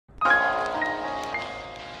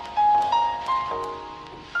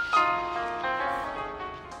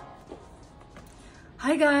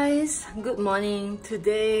guys, good morning.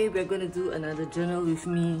 Today we're going to do another journal with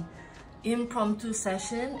me impromptu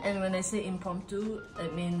session, and when I say impromptu,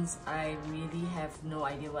 it means I really have no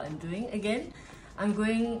idea what I'm doing. Again, I'm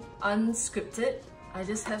going unscripted. I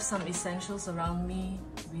just have some essentials around me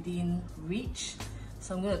within reach,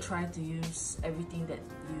 so I'm going to try to use everything that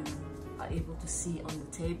you are able to see on the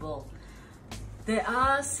table. There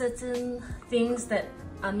are certain things that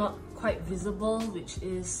are not quite visible, which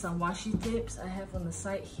is some washi tapes I have on the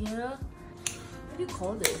side here. What do you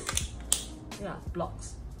call this? Yeah,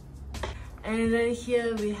 blocks. And then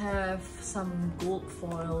here we have some gold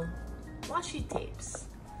foil washi tapes.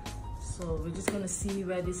 So we're just gonna see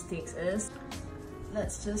where this takes us.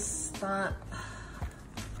 Let's just start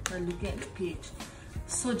by looking at the page.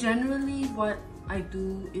 So generally what I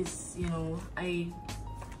do is,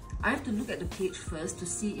 I have to look at the page first to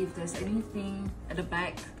see if there's anything at the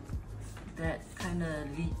back that kind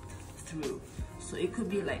of leak through. So it could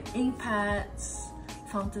be like ink pads,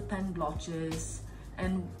 fountain pen blotches,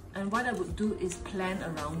 and what I would do is plan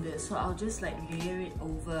around it. So I'll just like layer it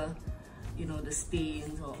over, the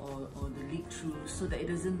stains or the leak through, so that it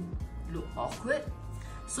doesn't look awkward.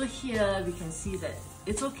 So here we can see that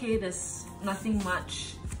it's okay. There's nothing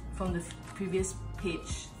much from the previous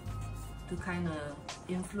page to kind of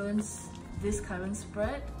influence this current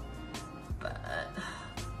spread, but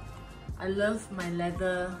I love my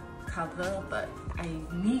leather cover, but I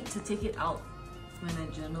need to take it out when I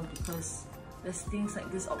journal because there's things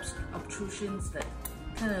like this obtrusions that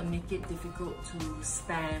kind of make it difficult to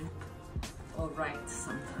stamp or write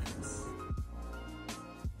sometimes.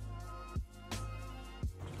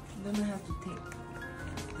 I'm gonna have to take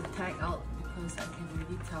the tag out because I can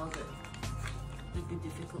really tell that it'd be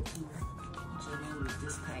difficult to journal with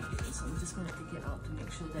this tag here. So I'm just gonna take it out to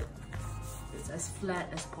make sure that it's as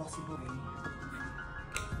flat as possible.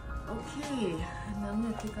 Okay, and I'm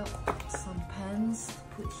gonna take out some pens to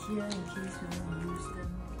put here in case we want to use them.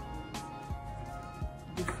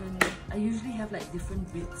 I usually have like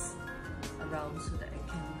different bits around so that I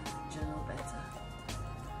can journal better.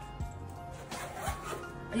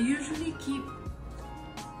 I usually keep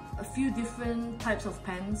a few different types of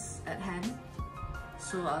pens at hand.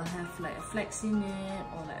 So I'll have like a flexi nib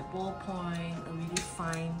or like a ballpoint, a really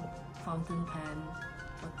fine fountain pen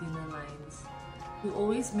or thinner lines. You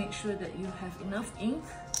always make sure that you have enough ink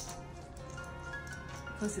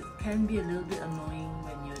because it can be a little bit annoying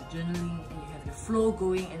when you're journaling and you have your flow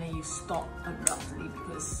going and then you stop abruptly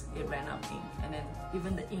because it ran out of ink, and then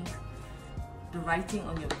even the ink, the writing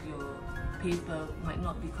on your paper might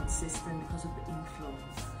not be consistent because of the ink flow.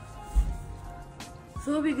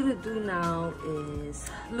 So what we're going to do now is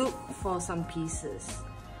look for some pieces.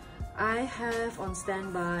 I have on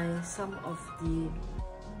standby some of the,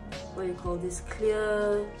 what you call this,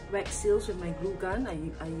 clear wax seals with my glue gun.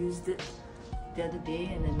 I used it the other day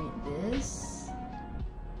and I made this.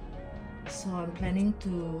 So I'm planning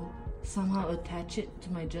to somehow attach it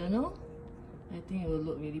to my journal. I think it will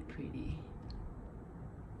look really pretty.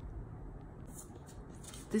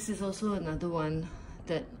 This is also another one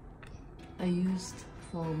that I used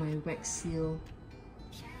for my wax seal,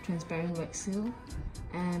 transparent wax seal,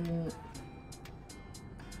 and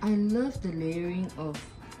I love the layering of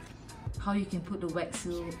how you can put the wax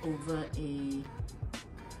seal over a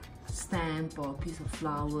stamp or a piece of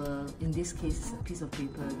flower. In this case, it's a piece of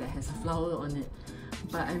paper that has a flower on it,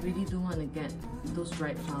 but I really do want to get those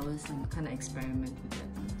dried flowers and kind of experiment with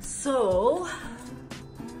it. So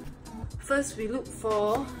first we look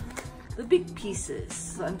for the big pieces.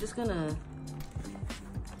 So I'm just gonna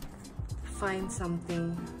find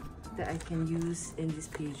something that I can use in these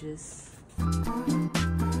pages. Okay,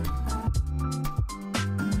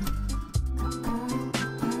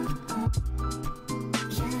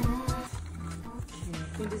 I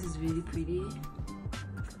think this is really pretty.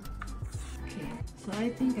 Okay, so I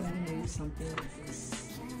think I'm going to use something like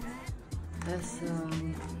this. There's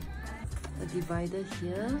a divider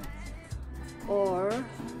here, or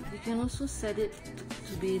you can also set it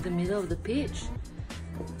to be the middle of the page.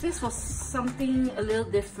 This was something a little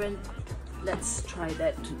different. Let's try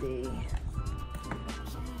that today.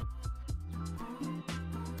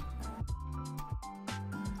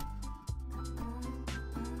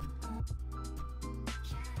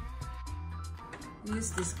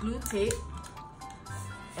 Use this glue tape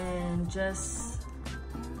and just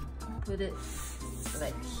put it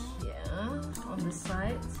like here on the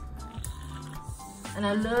sides. And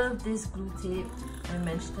I love this glue tape. I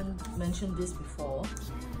mentioned this before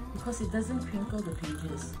because it doesn't crinkle the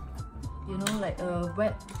pages. Like a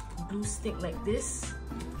wet glue stick like this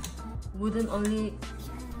wouldn't only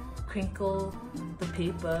crinkle the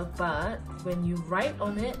paper, but when you write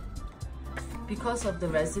on it, because of the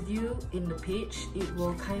residue in the page, it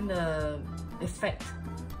will kind of affect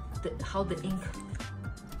how the ink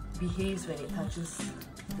behaves when it touches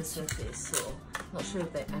the surface. So not sure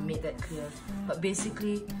if I made that clear, but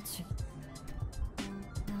basically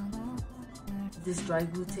this dry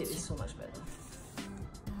glue tape is so much better.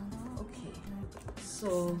 Okay,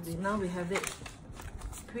 so now we have it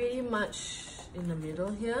pretty much in the middle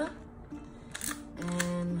here,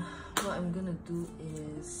 and what I'm gonna do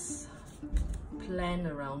is plan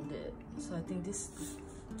around it. So I think this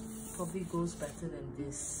probably goes better than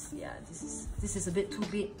this. Yeah, this is a bit too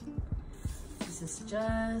big. This is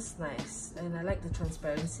just nice, and I like the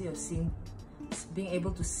transparency of being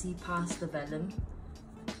able to see past the vellum,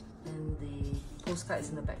 and the postcard is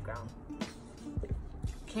in the background.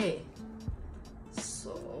 Okay,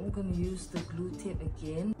 so I'm gonna use the glue tape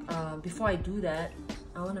again. Before I do that,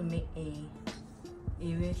 I want to make a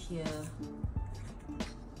area here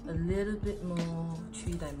a little bit more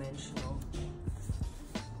three-dimensional.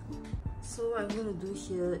 So what I'm going to do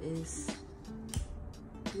here is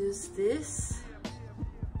use this,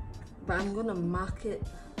 but I'm going to mark it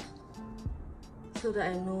so that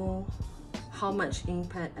I know how much ink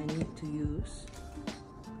pad I need to use.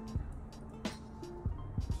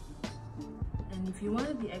 And if you want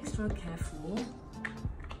to be extra careful,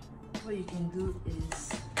 what you can do is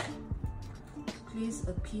place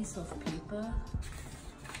a piece of paper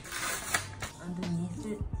underneath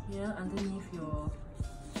it here, underneath your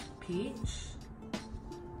page,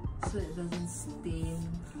 so it doesn't stain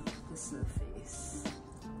the surface.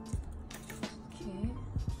 Okay.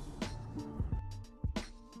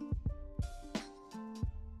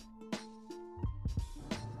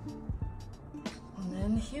 And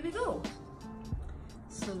then here we go.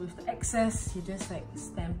 So with the excess, you just like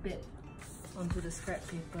stamp it onto the scrap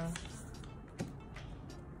paper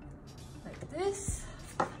like this.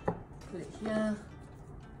 Put it here,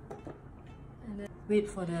 and then wait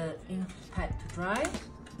for the ink pad to dry,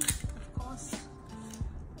 of course,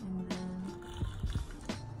 and then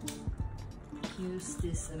use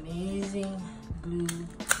this amazing glue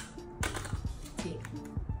tape.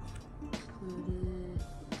 Put it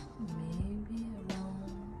maybe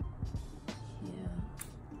around here.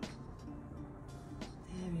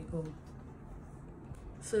 There we go.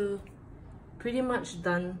 So pretty much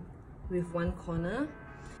done with one corner.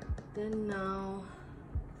 Then now,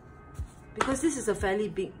 because this is a fairly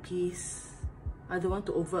big piece, I don't want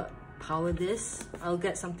to overpower this. I'll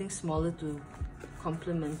get something smaller to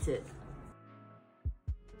complement it.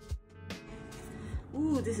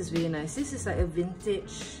 Ooh, this is really nice. This is like a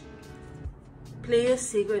vintage Player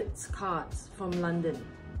Cigarettes cards from London.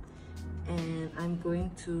 And I'm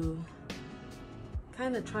going to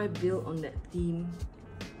kind of try build on that theme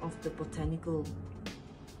of the botanical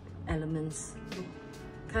elements.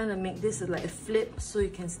 Kind of make this like a flip so you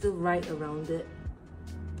can still write around it.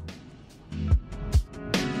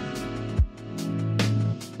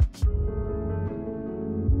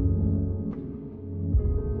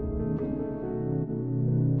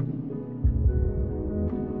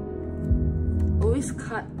 Always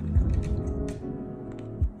cut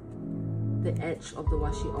the edge of the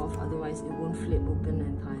washi off, otherwise it won't flip open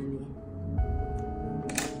entirely.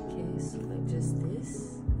 Okay, so like just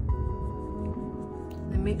this.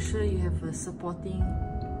 And make sure you have a supporting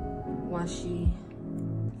washi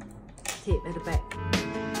tape at the back.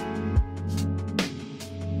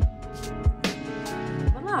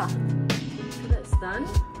 Voila! So that's done.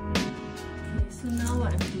 Okay, so now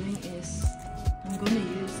what I'm doing is I'm going to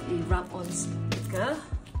use a rub-on sticker,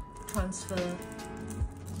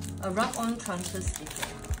 a rub-on transfer sticker.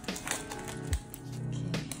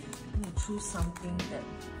 Okay, I'm going to choose something that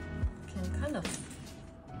can kind of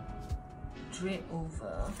drape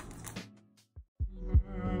over.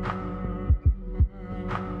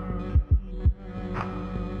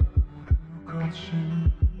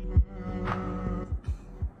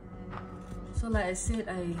 So like I said,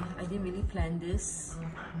 I didn't really plan this.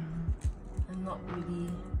 I'm not really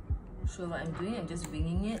sure what I'm doing, I'm just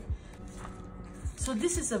winging it. So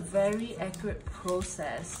this is a very accurate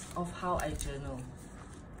process of how I journal.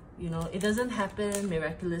 You know, it doesn't happen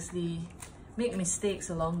miraculously. Make mistakes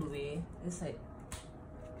along the way. It's like,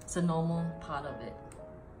 it's a normal part of it.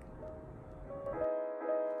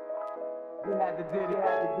 You had to do it, you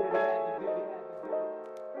had to do it, you had to do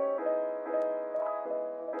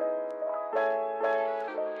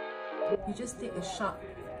it. You just take a sharp,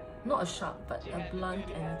 not a sharp, but a blunt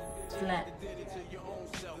and flat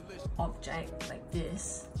object like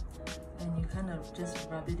this, and you kind of just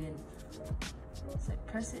rub it in. It's like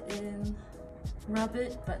press it in, rub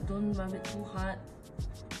it, but don't rub it too hard.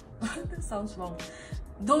 That sounds wrong.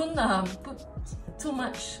 Don't put too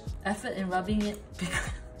much effort in rubbing it.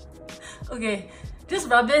 Okay, just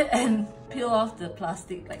rub it and peel off the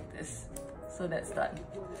plastic like this. So that's done.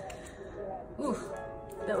 Ooh,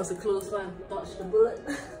 that was a close one. Dodged the bullet.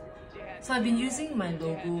 So I've been using my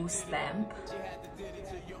logo stamp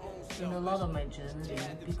in a lot of my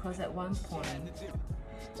journaling because at one point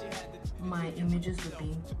my images were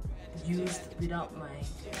being used without my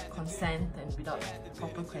consent and without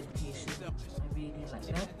proper accreditation. I really didn't like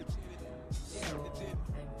that. So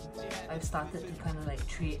I've started to kind of like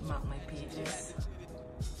trademark my pages.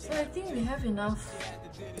 So I think we have enough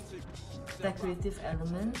decorative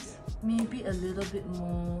elements. Maybe a little bit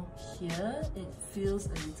more here. It feels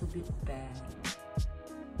a little bit bare.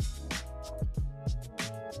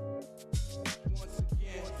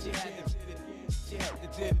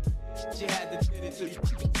 She had to did it to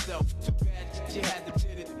yourself. She had to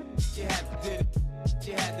did it. She had to did it.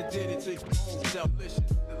 She had to did it to yourself.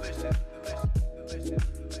 Delicious, delicious, delicious,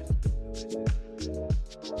 delicious.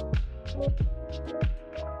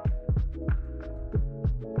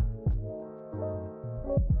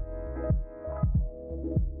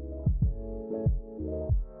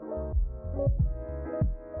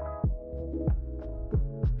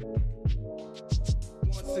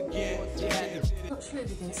 Once again, not sure if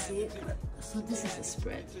you can see it, but so this is a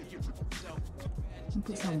spread. I'll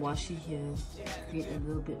put some washi here, create a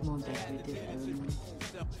little bit more decorative element.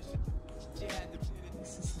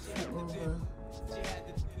 This is the flip over.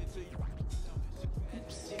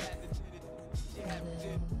 Oops. And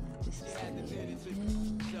then this is the layer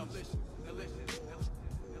here.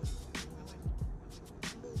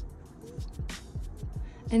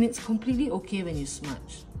 And it's completely okay when you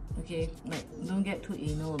smudge. Okay, like don't get too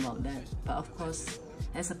anal about that, but of course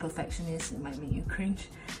as a perfectionist it might make you cringe.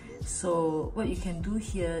 So what you can do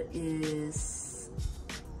here is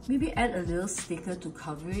maybe add a little sticker to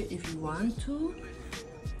cover it if you want to,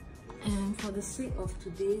 and for the sake of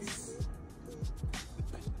today's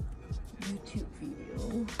YouTube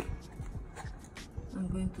video I'm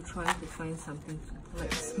going to try to find something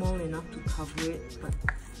like small enough to cover it but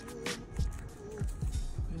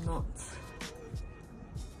not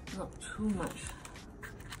too much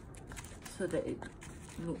so that it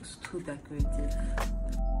looks too decorative.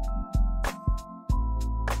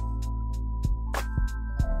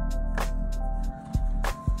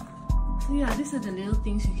 So yeah, these are the little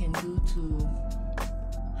things you can do to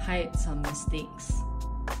hide some mistakes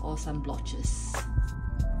or some blotches.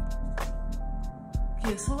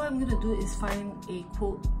 Okay, so what I'm going to do is find a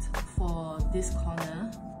quote for this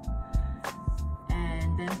corner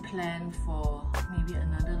and then plan for maybe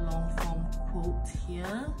another long form quote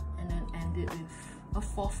here and then end it with a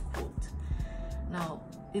fourth quote. Now,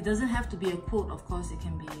 it doesn't have to be a quote, of course, it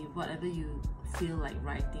can be whatever you feel like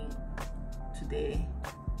writing today.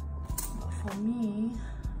 But for me,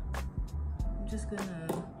 I'm just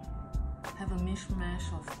gonna have a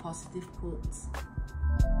mishmash of positive quotes.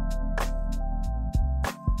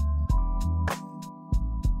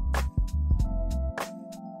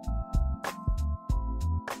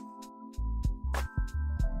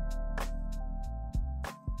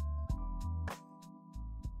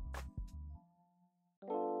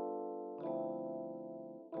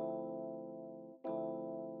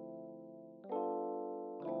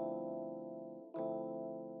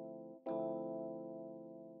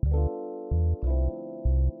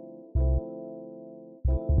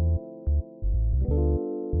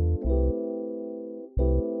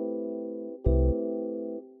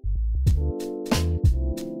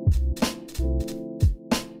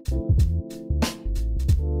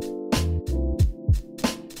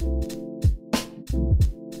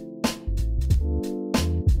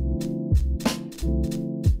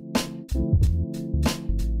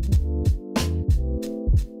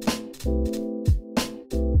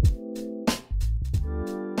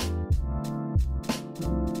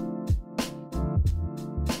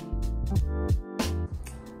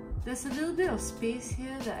 There's a little bit of space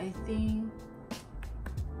here that I think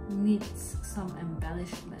needs some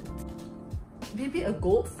embellishment. Maybe a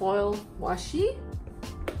gold foil washi?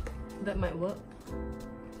 That might work.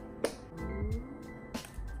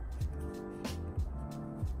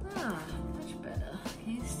 Much better.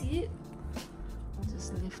 Can you see it?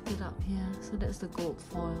 Just lift it up here. So that's the gold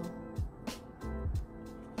foil.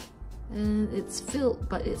 And it's filled,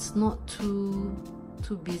 but it's not too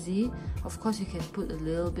busy. Of course, you can put a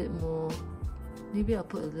little bit more. Maybe I'll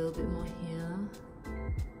put a little bit more here.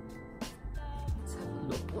 Let's have a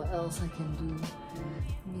look what else I can do.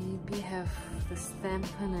 Maybe have the stamp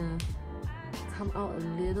kind of come out a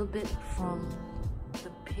little bit from the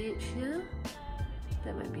page here.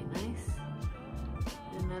 That might be nice.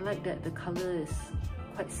 And I like that the color is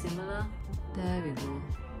quite similar. There we go.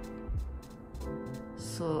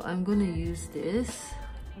 So I'm going to use this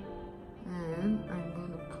and I'm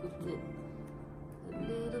going to put it a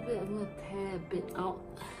little bit, I'm going to tear a bit out.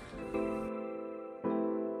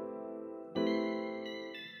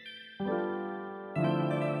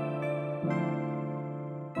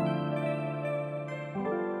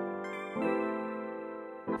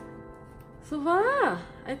 So voila!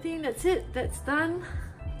 I think that's it, that's done.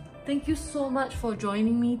 Thank you so much for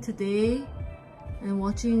joining me today and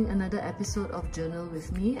watching another episode of Journal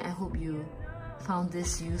with me. I hope you found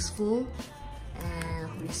this useful and I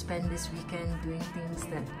hope you spend this weekend doing things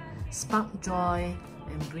that spark joy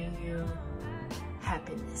and bring you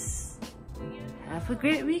happiness. Have a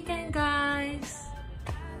great weekend, guys!